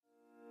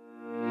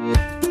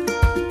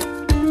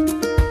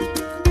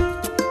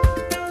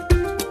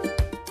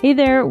Hey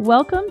there,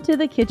 welcome to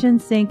the Kitchen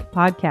Sink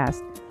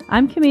Podcast.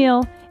 I'm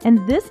Camille, and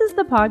this is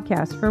the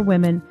podcast for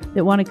women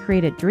that want to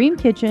create a dream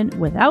kitchen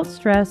without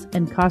stress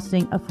and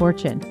costing a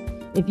fortune.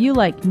 If you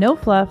like no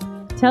fluff,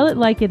 tell it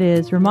like it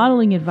is,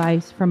 remodeling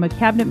advice from a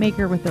cabinet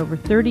maker with over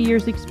 30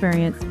 years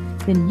experience,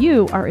 then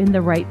you are in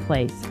the right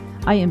place.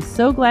 I am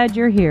so glad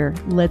you're here.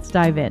 Let's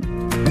dive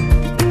in.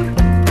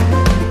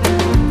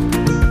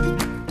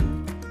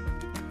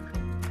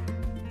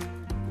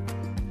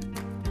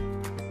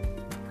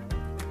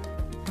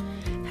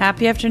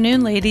 Happy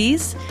afternoon,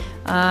 ladies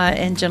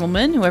and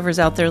gentlemen, whoever's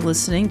out there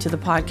listening to the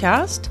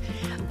podcast.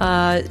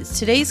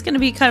 Today's going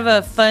to be kind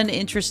of a fun,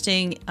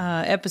 interesting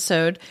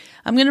episode.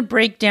 I'm going to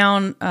break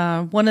down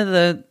one of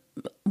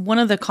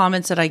the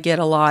comments that I get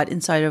a lot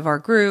inside of our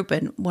group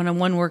and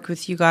one-on-one work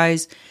with you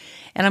guys.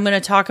 And I'm going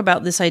to talk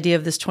about this idea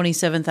of this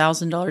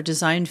 $27,000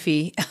 design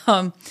fee,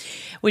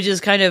 which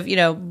is kind of,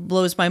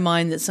 blows my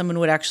mind that someone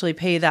would actually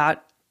pay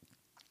that.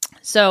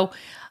 So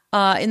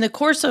in the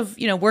course of,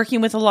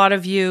 working with a lot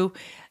of you,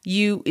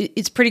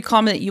 it's pretty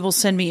common that you will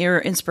send me your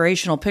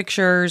inspirational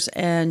pictures.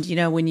 And,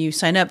 when you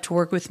sign up to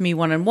work with me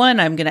one-on-one,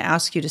 I'm going to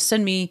ask you to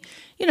send me,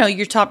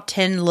 your top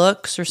 10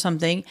 looks or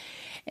something.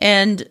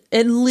 And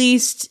at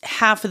least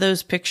half of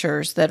those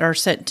pictures that are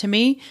sent to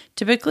me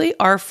typically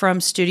are from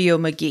Studio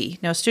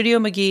McGee. Now, Studio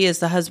McGee is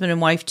the husband and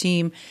wife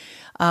team.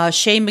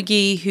 Shay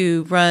McGee,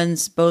 who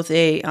runs both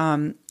a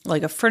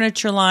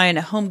furniture line,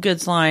 a home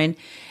goods line,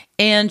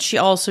 and she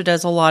also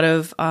does a lot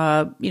of,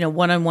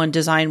 one-on-one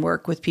design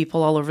work with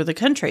people all over the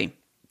country.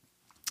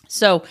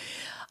 So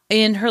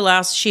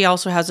she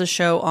also has a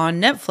show on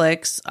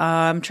Netflix.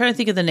 I'm trying to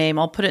think of the name.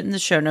 I'll put it in the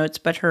show notes.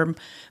 But her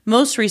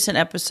most recent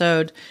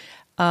episode,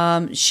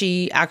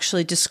 she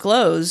actually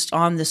disclosed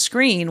on the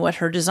screen what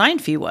her design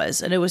fee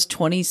was, and it was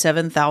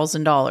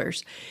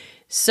 $27,000.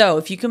 So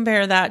if you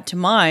compare that to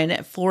mine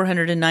at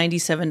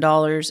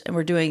 $497, and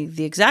we're doing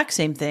the exact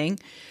same thing,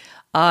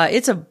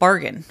 it's a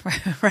bargain,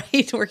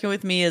 right? Working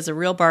with me is a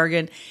real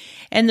bargain.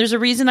 And there's a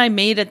reason I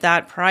made it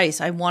that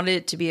price. I wanted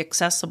it to be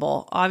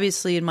accessible.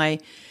 Obviously, in my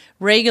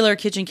regular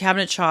kitchen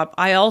cabinet shop,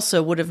 I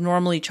also would have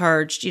normally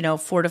charged,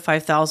 $4,000 to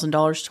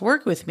 $5,000 to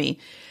work with me.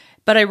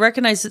 But I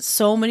recognize that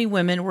so many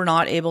women were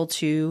not able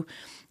to,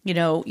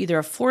 either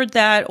afford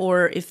that,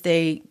 or if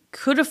they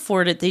could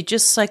afford it, they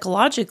just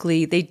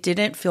psychologically, they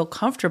didn't feel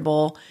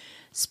comfortable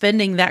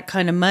spending that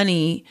kind of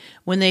money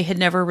when they had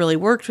never really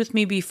worked with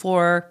me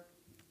before.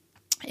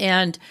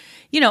 And,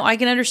 I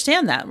can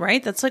understand that,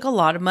 right? That's like a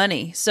lot of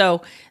money.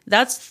 So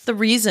that's the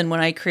reason when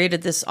I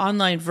created this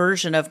online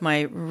version of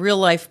my real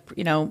life,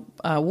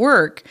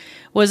 work,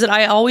 was that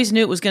I always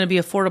knew it was going to be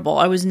affordable.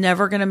 I was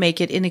never going to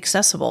make it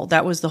inaccessible.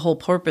 That was the whole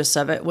purpose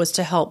of it, was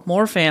to help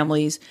more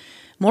families,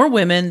 more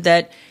women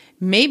that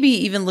maybe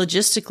even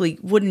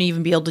logistically wouldn't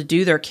even be able to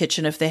do their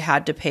kitchen if they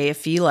had to pay a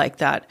fee like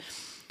that.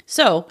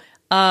 So,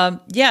 so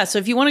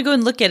if you want to go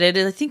and look at it,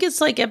 I think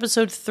it's like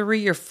episode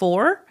 3 or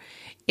 4.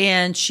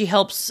 And she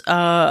helps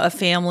a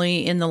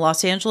family in the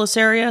Los Angeles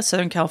area,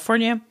 Southern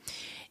California,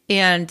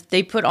 and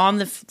they put on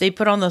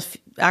the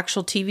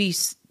actual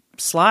TV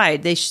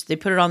slide. They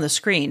put it on the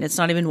screen. It's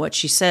not even what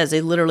she says.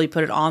 They literally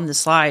put it on the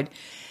slide,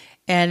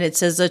 and it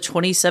says a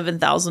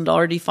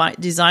 $27,000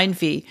 design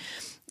fee.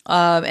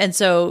 And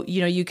so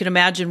you can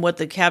imagine what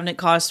the cabinet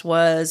cost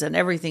was and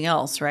everything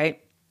else,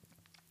 right?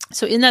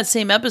 So in that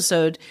same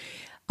episode,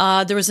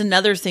 there was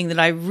another thing that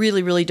I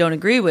really, really don't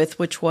agree with,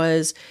 which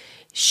was,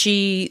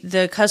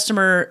 the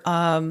customer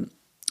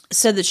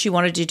said that she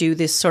wanted to do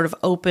this sort of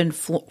open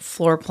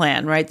floor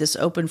plan, right? This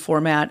open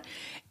format,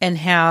 and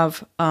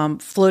have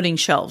floating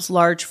shelves,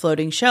 large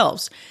floating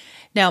shelves.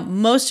 Now,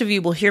 most of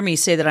you will hear me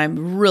say that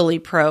I'm really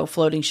pro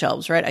floating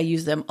shelves, right? I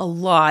use them a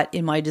lot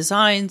in my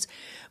designs,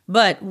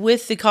 but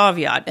with the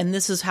caveat, and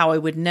this is how I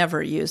would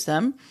never use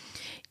them,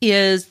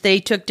 is they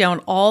took down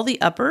all the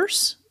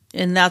uppers,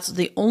 and that's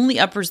the only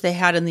uppers they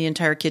had in the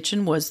entire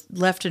kitchen was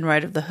left and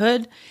right of the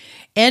hood.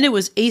 And it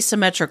was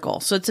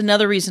asymmetrical. So it's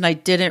another reason I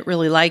didn't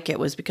really like it,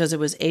 was because it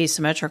was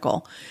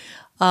asymmetrical.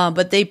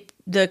 But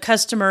the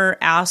customer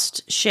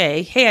asked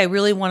Shay, hey, I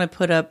really want to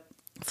put up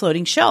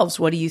floating shelves.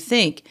 What do you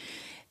think?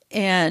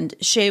 And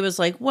Shay was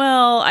like,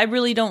 well, I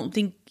really don't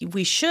think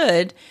we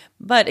should.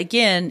 But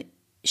again,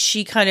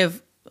 she kind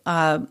of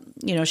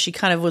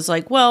was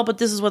like, well, but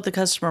this is what the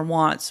customer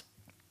wants.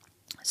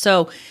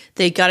 So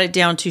they got it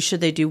down to, should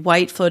they do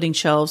white floating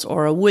shelves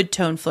or a wood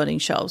tone floating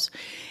shelves?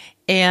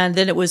 And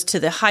then it was to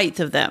the height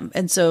of them.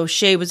 And so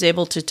Shay was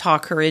able to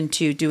talk her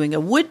into doing a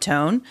wood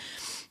tone.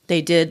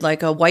 They did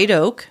like a white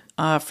oak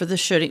for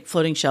the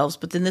floating shelves.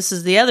 But then this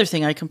is the other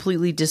thing I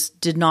completely just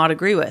did not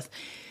agree with.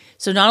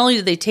 So not only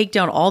did they take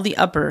down all the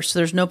uppers, so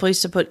there's no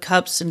place to put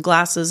cups and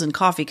glasses and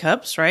coffee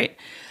cups, right?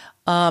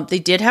 They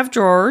did have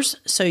drawers,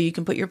 so you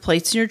can put your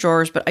plates in your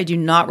drawers, but I do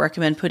not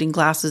recommend putting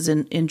glasses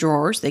in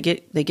drawers. They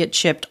get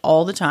chipped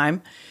all the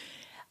time.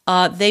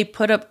 They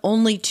put up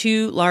only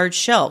 2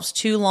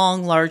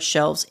 long, large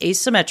shelves,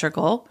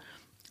 asymmetrical,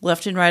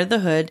 left and right of the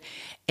hood.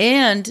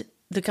 And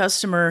the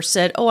customer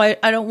said, oh, I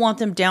don't want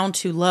them down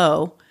too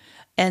low.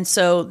 And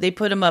so they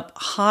put them up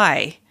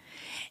high.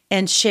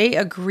 And Shay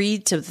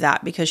agreed to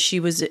that because she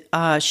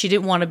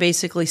didn't want to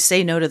basically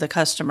say no to the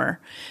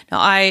customer.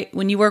 Now,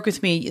 when you work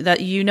with me, that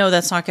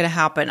that's not going to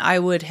happen. I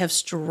would have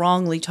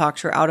strongly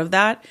talked her out of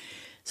that.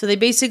 So they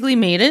basically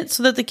made it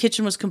so that the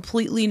kitchen was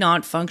completely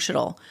not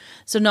functional.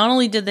 So not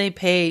only did they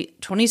pay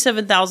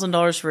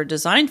 $27,000 for a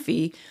design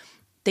fee,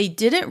 they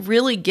didn't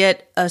really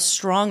get a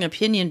strong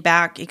opinion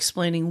back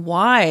explaining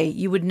why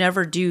you would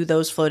never do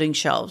those floating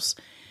shelves.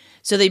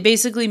 So they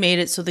basically made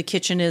it so the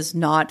kitchen is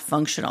not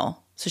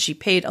functional. So she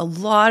paid a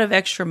lot of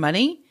extra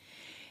money.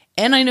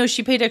 And I know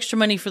she paid extra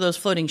money for those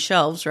floating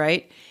shelves,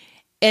 right?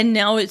 And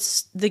now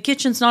the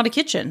kitchen's not a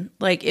kitchen.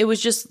 Like, it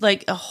was just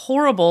like a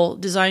horrible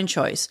design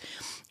choice.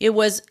 It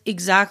was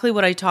exactly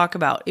what I talk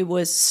about. It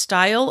was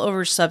style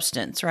over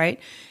substance, right?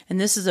 And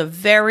this is a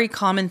very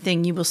common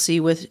thing you will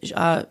see with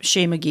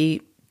Shay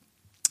McGee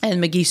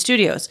and McGee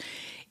Studios.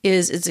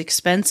 It's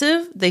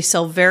expensive. They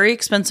sell very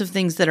expensive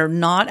things that are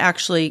not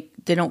actually,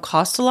 they don't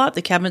cost a lot.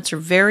 The cabinets are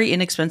very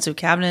inexpensive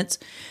cabinets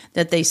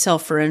that they sell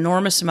for an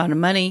enormous amount of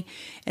money.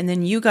 And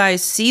then you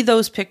guys see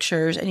those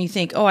pictures and you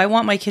think, oh, I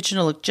want my kitchen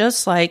to look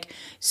just like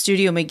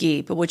Studio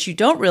McGee. But what you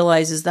don't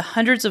realize is the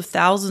hundreds of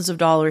thousands of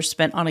dollars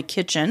spent on a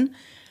kitchen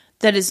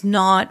that is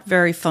not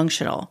very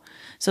functional.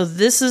 So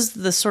this is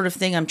the sort of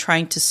thing I'm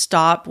trying to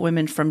stop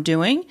women from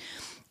doing,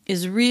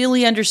 is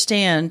really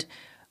understand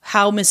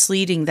how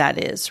misleading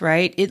that is,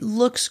 right? It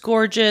looks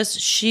gorgeous.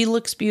 She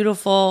looks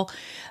beautiful.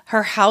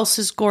 Her house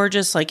is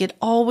gorgeous. Like, it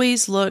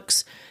always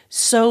looks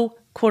so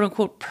quote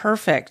unquote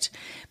perfect.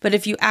 But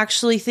if you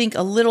actually think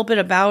a little bit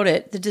about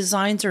it, the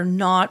designs are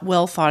not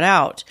well thought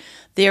out.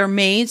 They are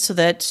made so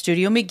that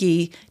Studio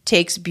McGee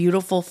takes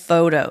beautiful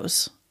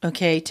photos,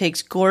 okay?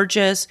 Takes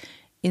gorgeous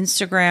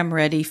Instagram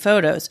ready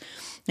photos.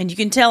 And you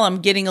can tell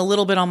I'm getting a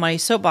little bit on my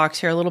soapbox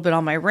here, a little bit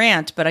on my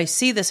rant, but I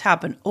see this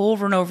happen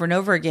over and over and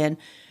over again,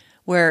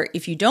 where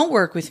if you don't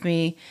work with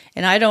me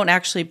and I don't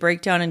actually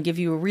break down and give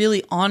you a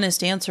really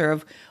honest answer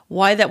of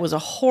why that was a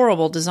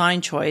horrible design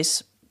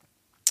choice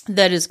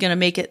that is going to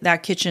make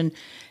that kitchen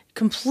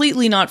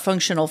completely not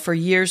functional for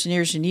years and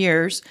years and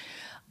years.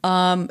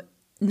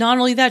 Not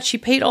only that, she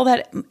paid all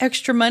that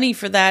extra money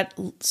for that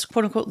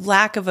quote unquote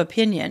lack of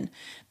opinion,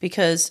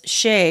 because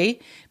Shay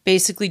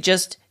basically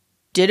just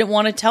didn't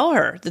want to tell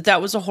her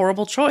that was a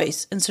horrible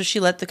choice. And so she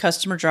let the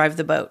customer drive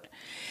the boat.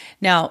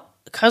 Now,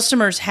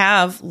 customers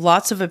have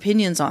lots of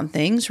opinions on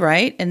things,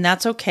 right? And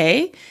that's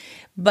okay.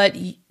 But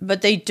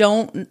they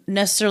don't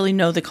necessarily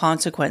know the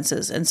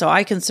consequences. And so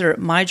I consider it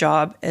my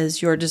job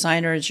as your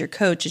designer, as your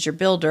coach, as your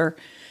builder,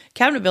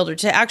 cabinet builder,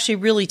 to actually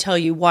really tell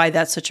you why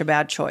that's such a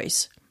bad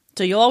choice.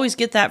 So you'll always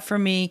get that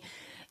from me.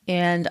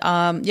 And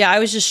I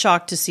was just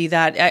shocked to see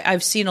that.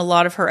 I've seen a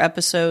lot of her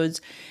episodes,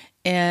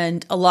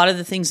 and a lot of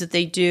the things that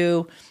they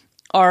do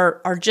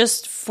are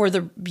just for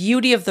the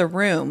beauty of the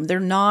room. They're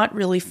not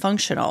really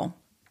functional.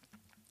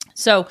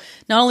 So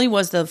not only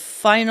was the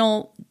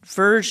final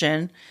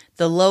version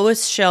the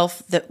lowest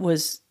shelf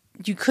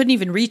you couldn't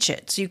even reach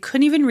it. So you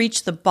couldn't even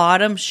reach the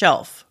bottom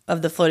shelf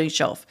of the floating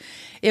shelf.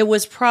 It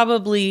was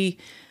probably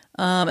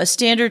a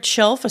standard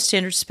shelf, a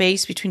standard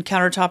space between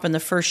countertop and the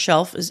first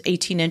shelf is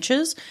 18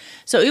 inches.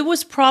 So it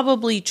was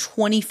probably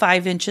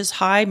 25 inches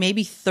high,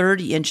 maybe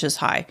 30 inches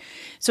high.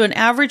 So an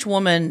average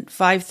woman,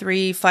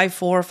 5'3",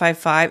 5'4",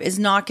 5'5", is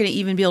not going to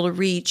even be able to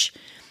reach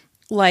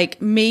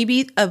like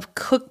maybe a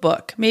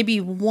cookbook,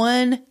 maybe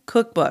one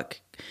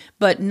cookbook,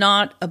 but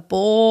not a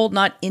bowl,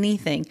 not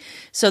anything.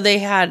 So they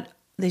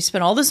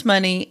spent all this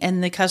money,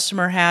 and the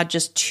customer had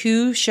just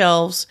two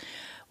shelves,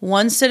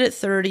 one set at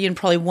 30 and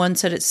probably one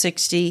set at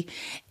 60.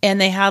 And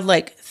they had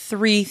like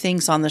three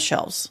things on the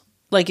shelves.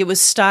 Like, it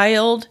was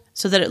styled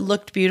so that it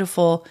looked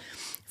beautiful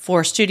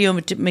for Studio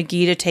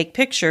McGee to take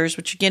pictures,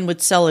 which again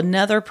would sell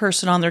another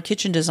person on their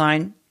kitchen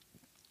design.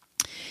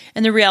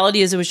 And the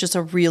reality is it was just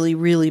a really,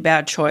 really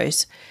bad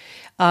choice.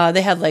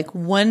 They had like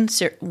one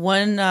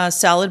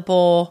salad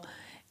bowl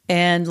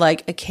and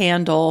like a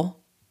candle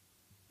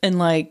and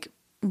like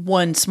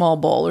one small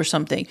bowl or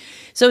something.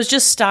 So it's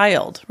just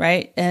styled,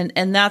 right?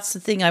 And that's the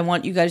thing I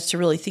want you guys to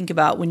really think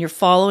about when you're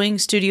following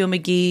Studio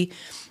McGee.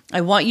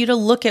 I want you to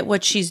look at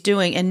what she's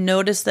doing and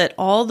notice that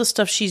all the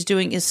stuff she's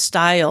doing is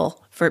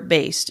style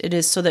based. It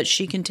is so that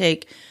she can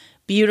take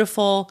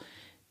beautiful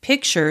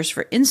pictures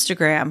for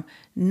Instagram,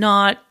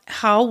 not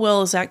how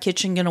well is that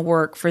kitchen going to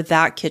work for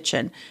that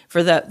kitchen,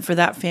 for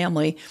that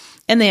family.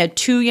 And they had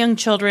two young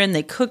children.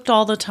 They cooked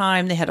all the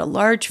time. They had a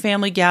large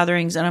family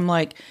gatherings. And I'm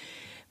like,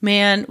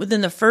 man,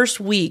 within the first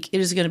week, it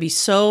is going to be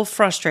so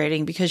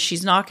frustrating because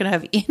she's not going to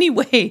have any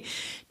way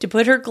to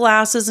put her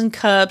glasses and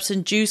cups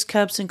and juice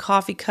cups and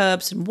coffee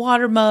cups and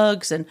water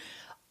mugs and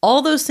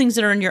all those things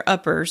that are in your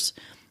uppers.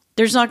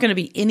 There's not going to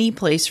be any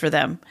place for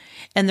them.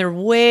 And they're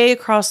way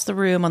across the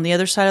room on the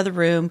other side of the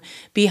room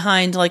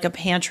behind like a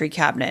pantry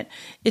cabinet.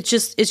 It's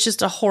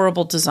just a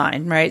horrible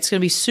design, right? It's going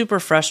to be super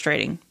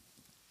frustrating.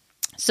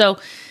 So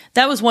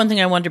that was one thing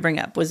I wanted to bring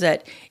up, was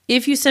that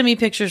if you send me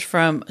pictures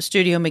from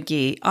Studio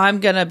McGee, I'm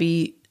going to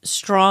be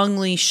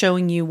strongly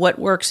showing you what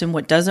works and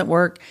what doesn't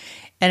work.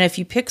 And if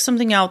you pick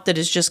something out that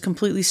is just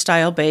completely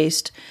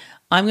style-based,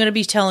 I'm going to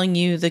be telling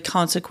you the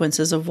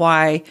consequences of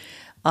why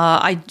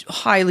I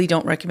highly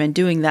don't recommend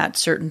doing that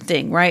certain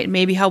thing, right?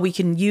 Maybe how we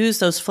can use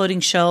those floating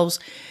shelves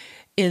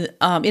in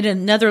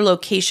another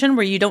location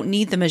where you don't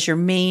need them as your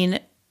main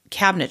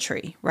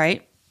cabinetry,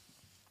 right?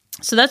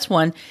 So that's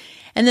one.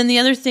 And then the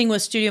other thing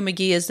with Studio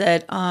McGee is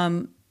that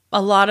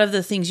a lot of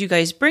the things you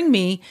guys bring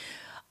me,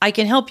 I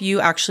can help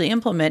you actually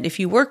implement if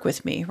you work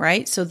with me,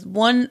 right? So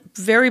one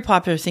very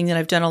popular thing that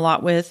I've done a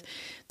lot with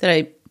that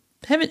I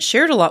haven't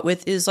shared a lot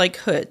with is like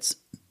hoods,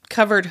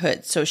 covered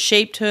hoods. So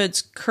shaped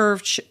hoods,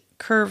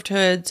 curved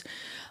hoods.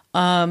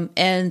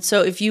 And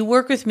so if you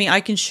work with me,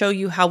 I can show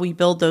you how we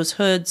build those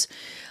hoods,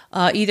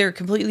 either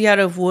completely out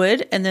of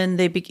wood and then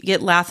they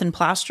get lath and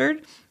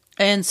plastered.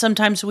 And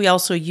sometimes we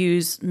also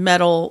use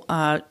metal,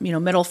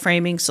 metal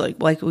framing. So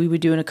like we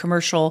would do in a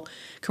commercial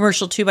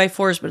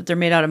 2x4s, but they're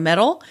made out of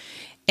metal.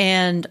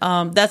 And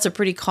that's a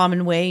pretty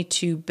common way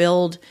to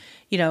build,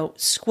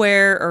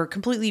 square or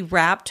completely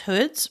wrapped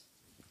hoods.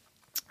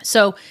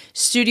 So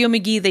Studio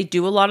McGee, they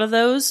do a lot of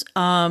those,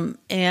 and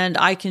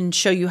I can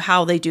show you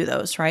how they do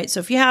those, right? So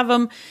if you have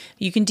them,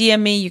 you can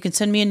DM me, you can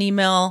send me an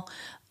email.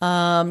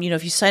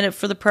 If you sign up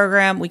for the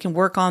program, we can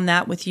work on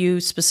that with you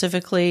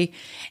specifically,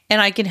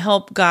 and I can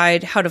help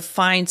guide how to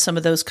find some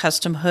of those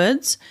custom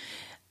hoods,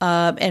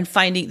 and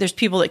there's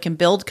people that can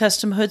build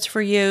custom hoods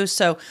for you.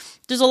 So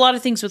there's a lot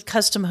of things with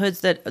custom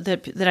hoods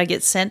that I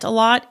get sent a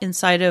lot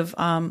inside of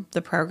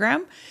the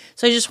program.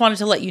 So I just wanted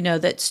to let you know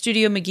that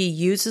Studio McGee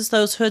uses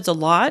those hoods a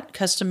lot,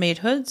 custom made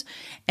hoods,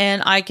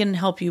 and I can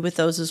help you with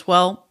those as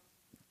well.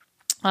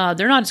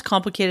 They're not as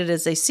complicated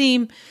as they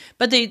seem,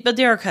 but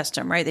they are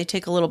custom, right? They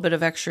take a little bit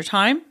of extra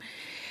time.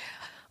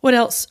 What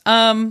else?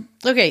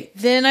 Okay,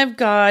 then I've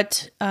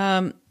got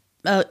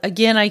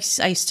again, I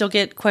still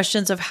get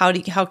questions of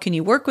how can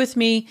you work with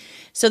me?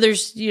 So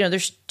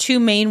there's two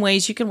main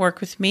ways you can work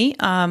with me.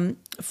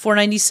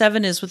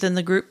 $497 is within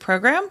the group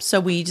program. So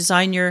we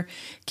design your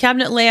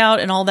cabinet layout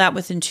and all that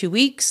within 2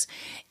 weeks.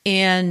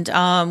 And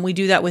we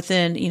do that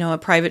within, a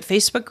private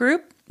Facebook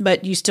group,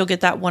 but you still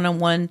get that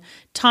one-on-one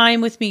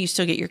time with me. You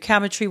still get your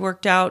cabinetry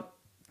worked out.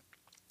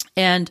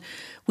 And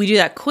we do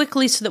that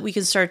quickly so that we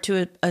can start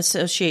to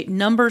associate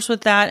numbers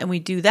with that. And we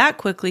do that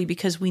quickly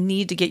because we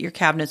need to get your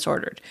cabinets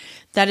ordered.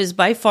 That is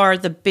by far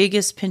the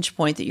biggest pinch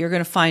point that you're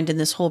going to find in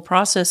this whole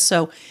process.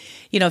 So,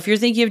 if you're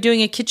thinking of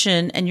doing a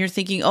kitchen and you're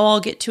thinking, I'll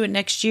get to it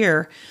next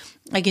year,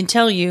 I can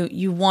tell you,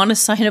 you want to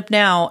sign up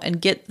now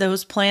and get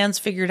those plans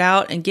figured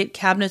out and get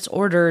cabinets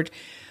ordered,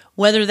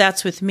 whether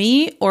that's with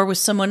me or with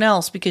someone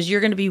else, because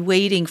you're going to be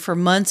waiting for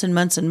months and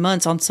months and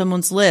months on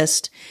someone's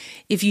list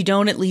if you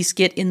don't at least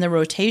get in the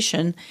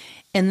rotation.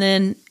 And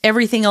then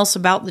everything else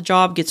about the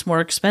job gets more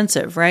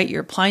expensive, right?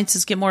 Your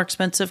appliances get more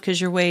expensive because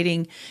you're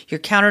waiting. Your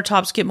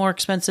countertops get more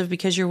expensive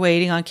because you're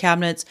waiting on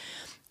cabinets.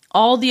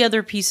 All the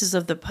other pieces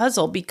of the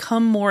puzzle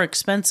become more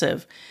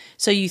expensive.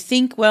 So you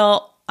think,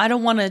 well, I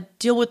don't want to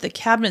deal with the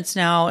cabinets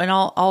now, and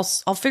I'll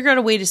figure out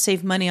a way to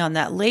save money on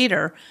that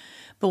later.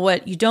 But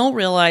what you don't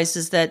realize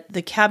is that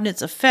the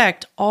cabinets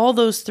affect all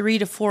those 3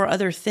 to 4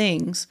 other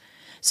things.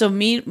 So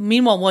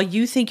meanwhile, while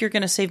you think you're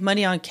going to save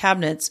money on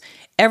cabinets,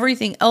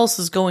 everything else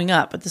is going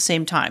up at the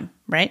same time,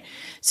 right?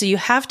 So you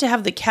have to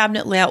have the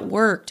cabinet layout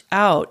worked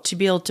out to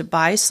be able to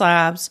buy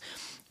slabs,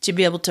 to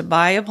be able to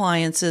buy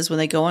appliances when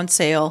they go on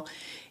sale.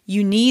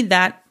 You need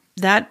that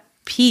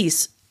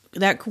piece,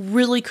 that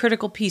really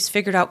critical piece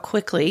figured out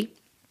quickly.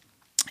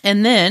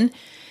 And then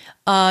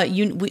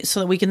so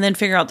that we can then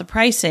figure out the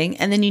pricing,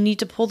 and then you need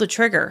to pull the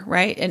trigger,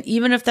 right? And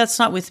even if that's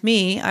not with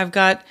me, I've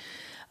got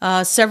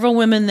several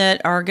women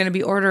that are going to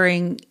be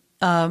ordering,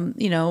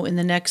 in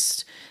the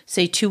next,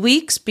 say, 2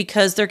 weeks,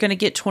 because they're going to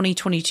get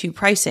 2022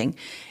 pricing.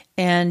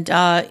 And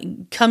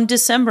come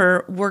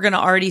December, we're going to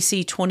already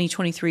see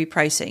 2023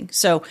 pricing.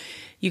 So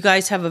you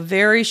guys have a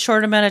very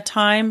short amount of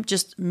time.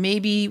 Just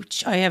maybe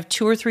I have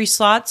 2 or 3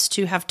 slots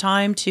to have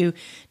time to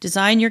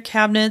design your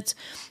cabinets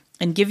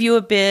and give you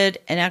a bid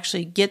and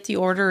actually get the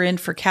order in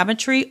for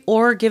cabinetry,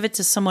 or give it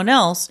to someone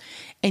else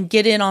and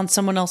get in on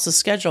someone else's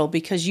schedule,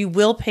 because you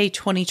will pay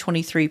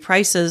 2023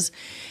 prices.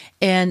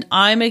 And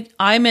I'm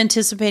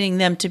anticipating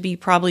them to be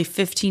probably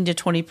 15 to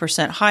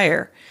 20%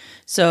 higher.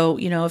 So,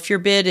 if your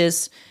bid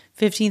is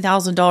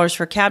 $15,000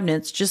 for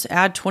cabinets, just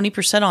add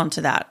 20%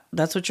 onto that.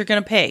 That's what you're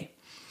going to pay.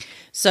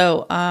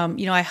 So,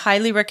 I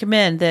highly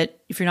recommend that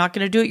if you're not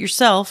going to do it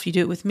yourself, you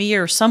do it with me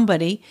or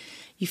somebody.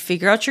 You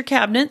figure out your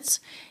cabinets.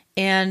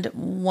 And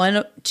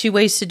 2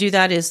 ways to do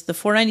that is the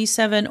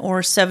 $497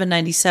 or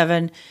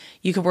 $797.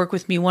 You can work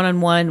with me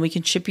one-on-one. We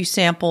can ship you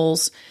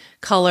samples,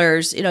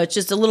 colors. It's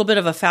just a little bit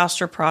of a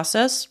faster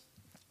process.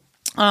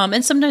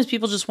 And sometimes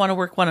people just want to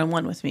work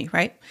one-on-one with me,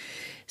 right?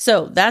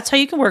 So that's how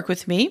you can work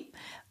with me.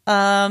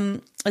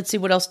 Let's see,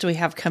 what else do we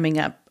have coming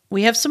up?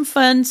 We have some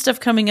fun stuff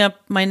coming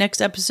up. My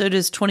next episode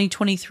is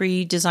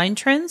 2023 design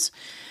trends.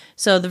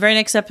 So the very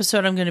next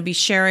episode, I'm going to be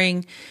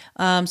sharing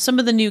some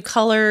of the new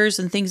colors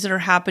and things that are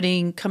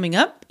happening coming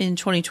up in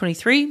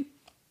 2023.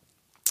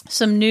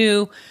 Some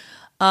new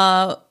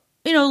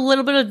a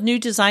little bit of new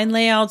design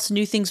layouts,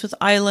 new things with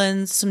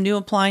islands, some new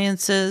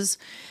appliances.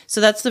 So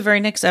that's the very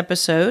next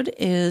episode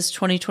is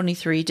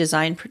 2023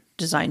 design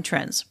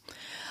trends.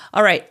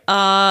 All right.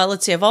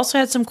 Let's see. I've also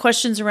had some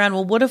questions around,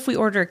 well, what if we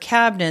order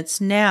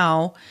cabinets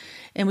now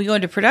and we go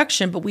into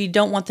production, but we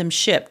don't want them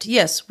shipped?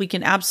 Yes, we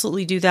can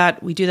absolutely do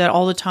that. We do that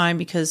all the time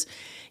because,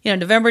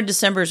 November and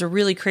December is a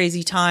really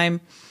crazy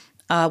time.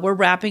 We're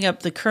wrapping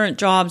up the current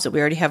jobs that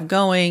we already have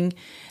going.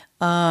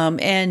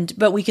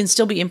 But we can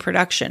still be in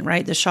production,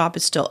 right? The shop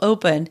is still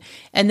open,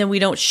 and then we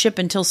don't ship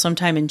until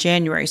sometime in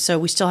January. So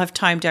we still have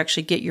time to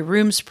actually get your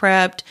rooms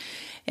prepped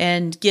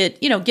and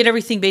get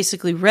everything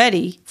basically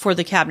ready for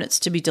the cabinets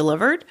to be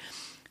delivered.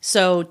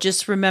 So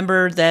just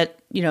remember that,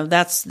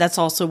 that's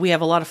also, we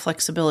have a lot of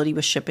flexibility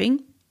with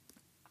shipping.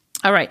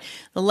 All right.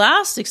 The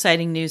last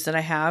exciting news that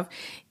I have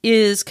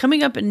is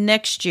coming up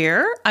next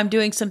year. I'm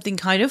doing something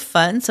kind of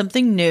fun,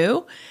 something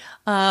new.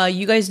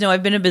 You guys know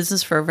I've been in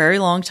business for a very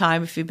long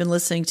time, if you've been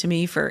listening to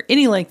me for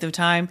any length of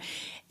time.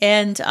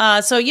 And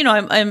so,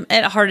 I'm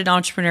at heart an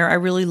entrepreneur. I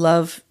really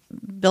love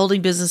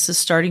building businesses,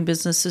 starting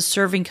businesses,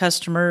 serving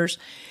customers,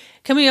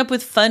 coming up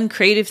with fun,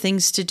 creative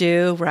things to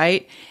do,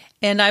 right?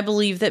 And I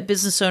believe that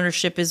business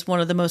ownership is one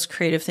of the most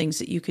creative things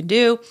that you can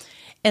do.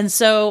 And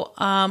so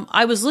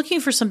I was looking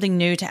for something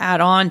new to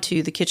add on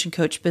to the Kitchen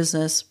Coach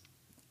business.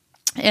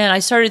 And I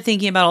started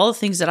thinking about all the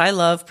things that I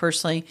love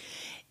personally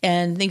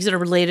and things that are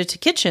related to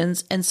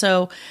kitchens. And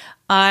so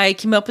I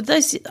came up with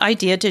this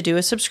idea to do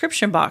a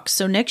subscription box.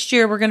 So next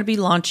year, we're going to be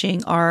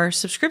launching our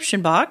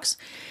subscription box.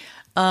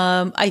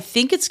 I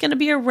think it's going to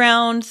be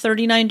around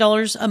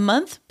 $39 a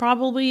month,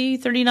 probably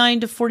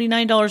 $39 to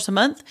 $49 a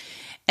month.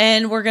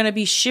 And we're going to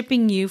be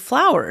shipping you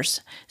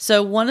flowers.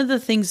 So one of the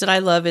things that I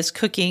love is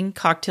cooking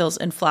cocktails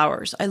and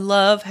flowers. I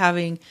love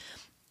having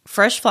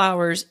fresh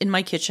flowers in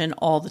my kitchen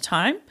all the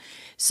time.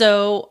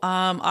 So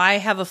I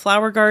have a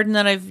flower garden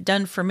that I've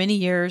done for many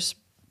years.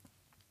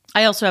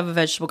 I also have a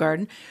vegetable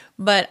garden,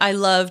 but I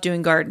love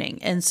doing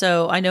gardening. And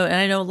so I know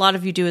a lot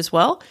of you do as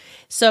well.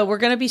 So we're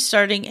going to be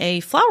starting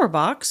a flower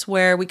box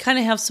where we kind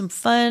of have some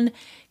fun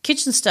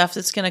kitchen stuff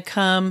that's going to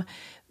come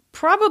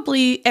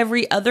probably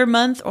every other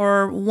month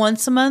or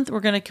once a month.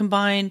 We're going to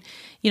combine,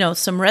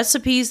 some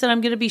recipes that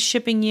I'm going to be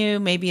shipping you,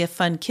 maybe a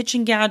fun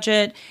kitchen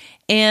gadget,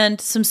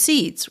 and some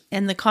seeds.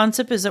 And the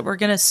concept is that we're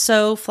going to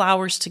sow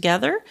flowers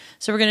together.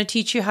 So we're going to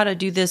teach you how to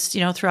do this,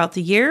 throughout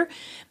the year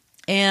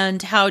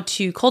and how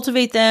to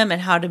cultivate them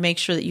and how to make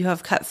sure that you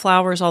have cut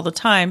flowers all the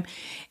time.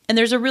 And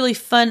there's a really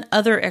fun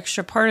other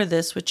extra part of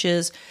this, which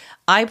is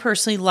I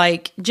personally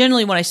like,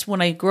 generally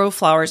when I grow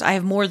flowers, I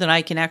have more than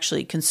I can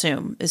actually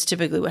consume is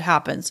typically what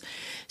happens.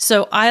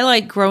 So I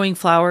like growing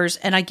flowers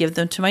and I give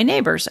them to my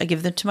neighbors. I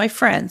give them to my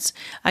friends.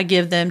 I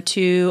give them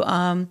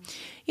to,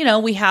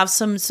 we have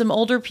some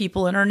older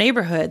people in our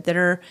neighborhood that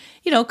are,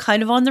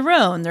 kind of on their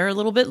own. They're a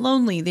little bit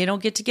lonely. They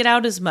don't get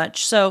out as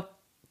much. So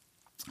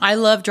I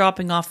love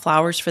dropping off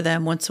flowers for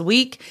them once a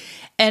week.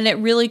 And it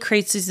really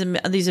creates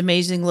these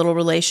amazing little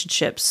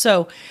relationships.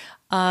 So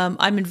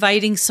I'm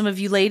inviting some of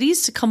you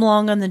ladies to come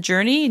along on the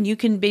journey, and you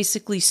can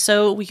basically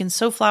we can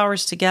sow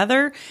flowers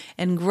together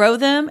and grow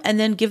them and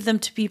then give them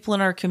to people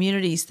in our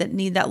communities that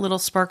need that little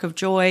spark of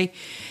joy.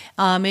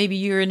 Maybe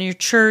you're in your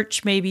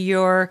church, maybe you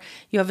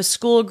have a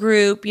school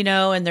group,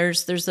 and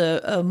there's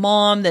a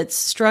mom that's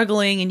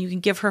struggling and you can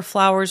give her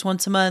flowers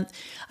once a month.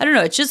 I don't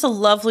know. It's just a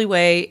lovely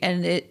way.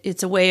 And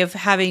it's a way of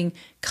having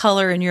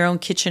color in your own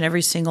kitchen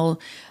every single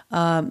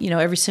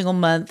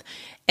month.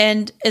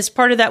 And as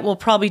part of that, we'll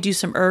probably do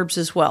some herbs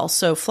as well.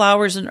 So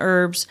flowers and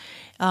herbs,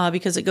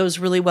 because it goes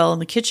really well in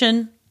the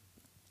kitchen.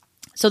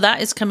 So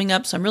that is coming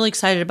up. So I'm really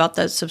excited about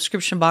that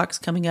subscription box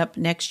coming up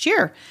next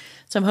year.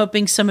 So I'm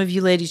hoping some of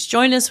you ladies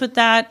join us with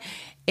that.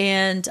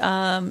 And so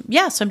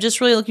I'm just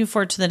really looking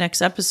forward to the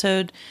next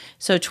episode.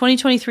 So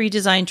 2023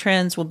 design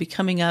trends will be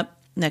coming up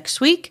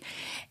next week.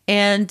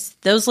 And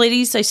those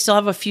ladies, I still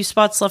have a few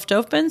spots left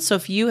open. So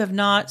if you have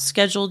not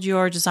scheduled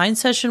your design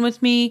session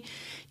with me,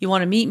 you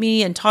want to meet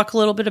me and talk a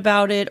little bit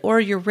about it, or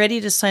you're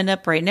ready to sign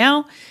up right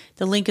now,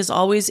 the link is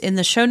always in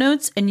the show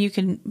notes, and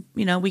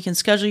we can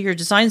schedule your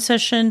design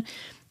session,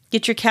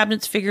 get your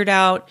cabinets figured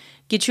out,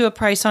 get you a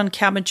price on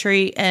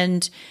cabinetry,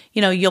 and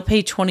you'll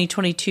pay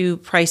 2022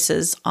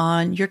 prices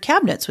on your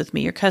cabinets with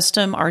me, your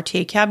custom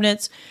RTA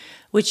cabinets,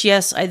 which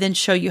yes, I then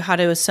show you how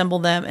to assemble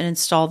them and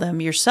install them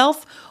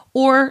yourself,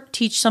 or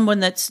teach someone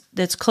that's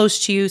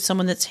close to you,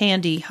 someone that's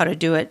handy, how to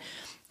do it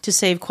to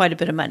save quite a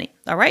bit of money.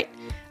 All right,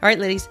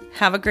 ladies,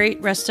 have a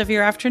great rest of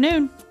your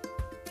afternoon.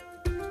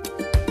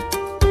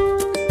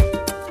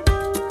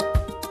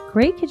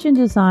 Great kitchen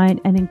design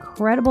and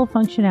incredible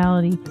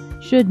functionality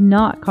should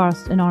not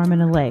cost an arm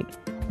and a leg.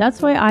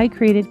 That's why I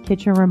created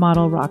Kitchen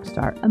Remodel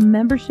Rockstar, a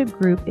membership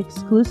group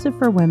exclusive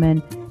for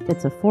women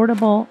that's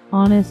affordable,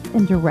 honest,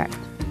 and direct.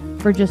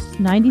 For just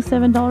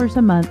 $97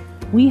 a month,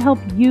 we help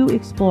you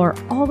explore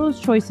all those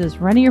choices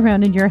running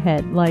around in your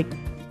head, like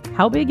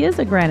how big is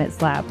a granite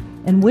slab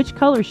and which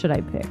color should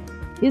I pick?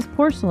 Is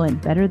porcelain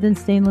better than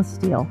stainless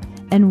steel?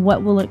 And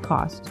what will it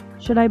cost?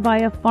 Should I buy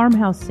a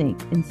farmhouse sink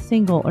in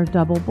single or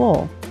double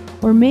bowl?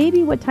 Or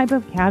maybe what type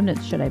of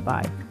cabinets should I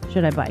buy?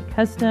 Should I buy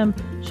custom?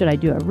 Should I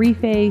do a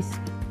reface?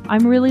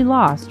 I'm really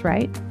lost,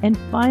 right? And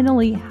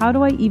finally, how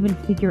do I even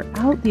figure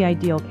out the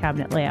ideal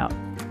cabinet layout?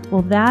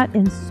 Well, that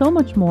and so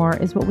much more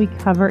is what we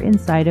cover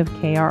inside of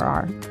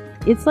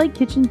KRR. It's like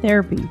kitchen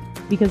therapy,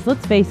 because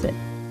let's face it,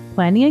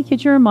 planning a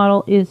kitchen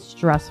remodel is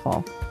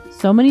stressful.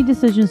 So many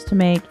decisions to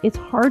make, it's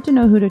hard to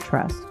know who to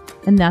trust.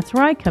 And that's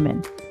where I come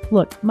in.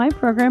 Look, my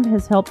program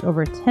has helped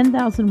over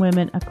 10,000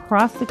 women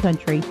across the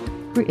country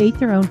create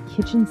their own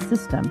kitchen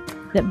system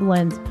that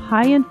blends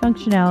high-end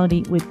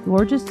functionality with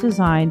gorgeous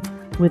design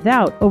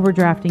without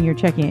overdrafting your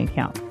checking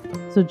account.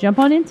 So jump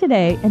on in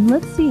today and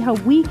let's see how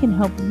we can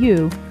help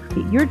you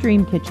get your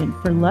dream kitchen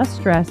for less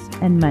stress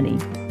and money.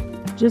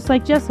 Just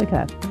like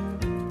Jessica.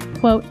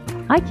 Quote,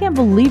 I can't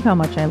believe how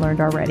much I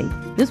learned already.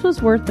 This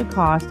was worth the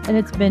cost and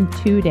it's been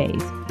 2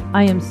 days.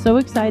 I am so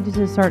excited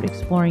to start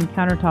exploring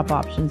countertop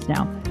options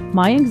now.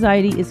 My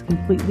anxiety is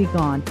completely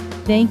gone.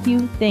 Thank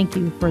you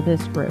for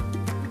this group.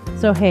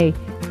 So hey,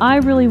 I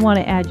really want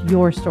to add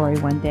your story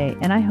one day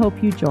and I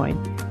hope you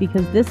join,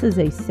 because this is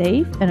a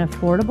safe and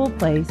affordable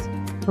place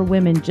for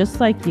women just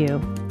like you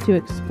to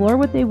explore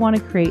what they want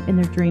to create in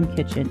their dream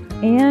kitchen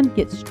and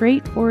get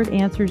straightforward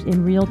answers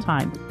in real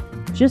time.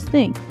 Just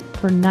think,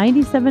 for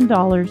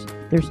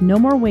 $97, there's no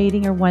more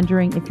waiting or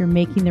wondering if you're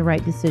making the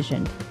right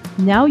decision.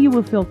 Now you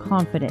will feel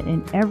confident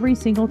in every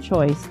single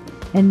choice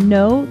and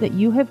know that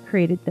you have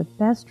created the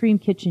best dream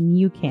kitchen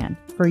you can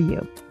for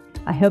you.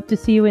 I hope to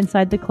see you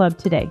inside the club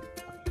today.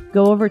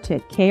 Go over to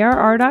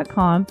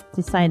krr.com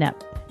to sign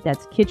up.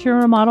 That's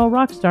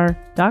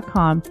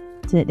kitchenremodelrockstar.com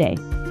today.